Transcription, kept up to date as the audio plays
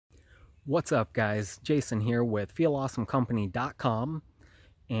What's up, guys? Jason here with feelawesomecompany.com,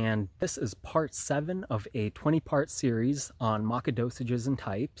 and this is part 7 of a 20-part series on maca dosages and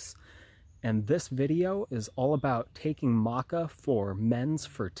types. And this video is all about taking maca for men's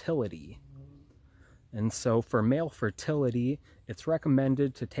fertility. And so for male fertility, it's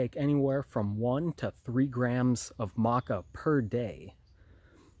recommended to take anywhere from 1 to 3 grams of maca per day.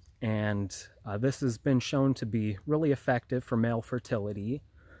 And this has been shown to be really effective for male fertility.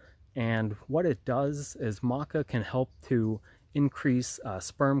 And what it does is maca can help to increase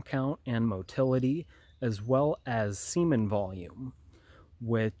sperm count and motility, as well as semen volume,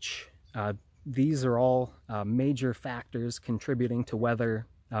 which these are all major factors contributing to whether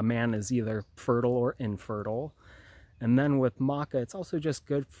a man is either fertile or infertile. And then with maca, it's also just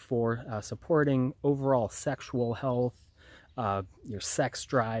good for supporting overall sexual health, your sex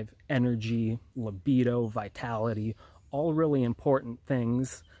drive, energy, libido, vitality, all really important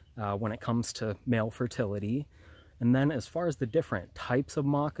things when it comes to male fertility. And then as far as the different types of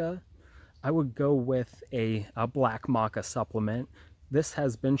maca, I would go with a black maca supplement. This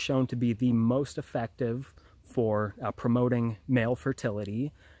has been shown to be the most effective for promoting male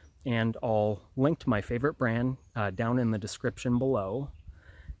fertility, and I'll link to my favorite brand down in the description below.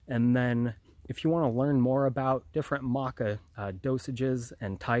 And then if you want to learn more about different maca dosages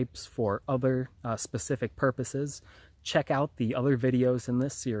and types for other specific purposes, check out the other videos in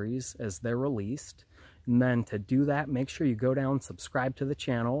this series as they're released. And then to do that, make sure you go down, subscribe to the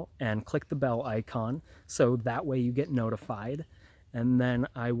channel, and click the bell icon so that way you get notified. And then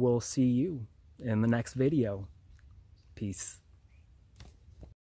I will see you in the next video. Peace.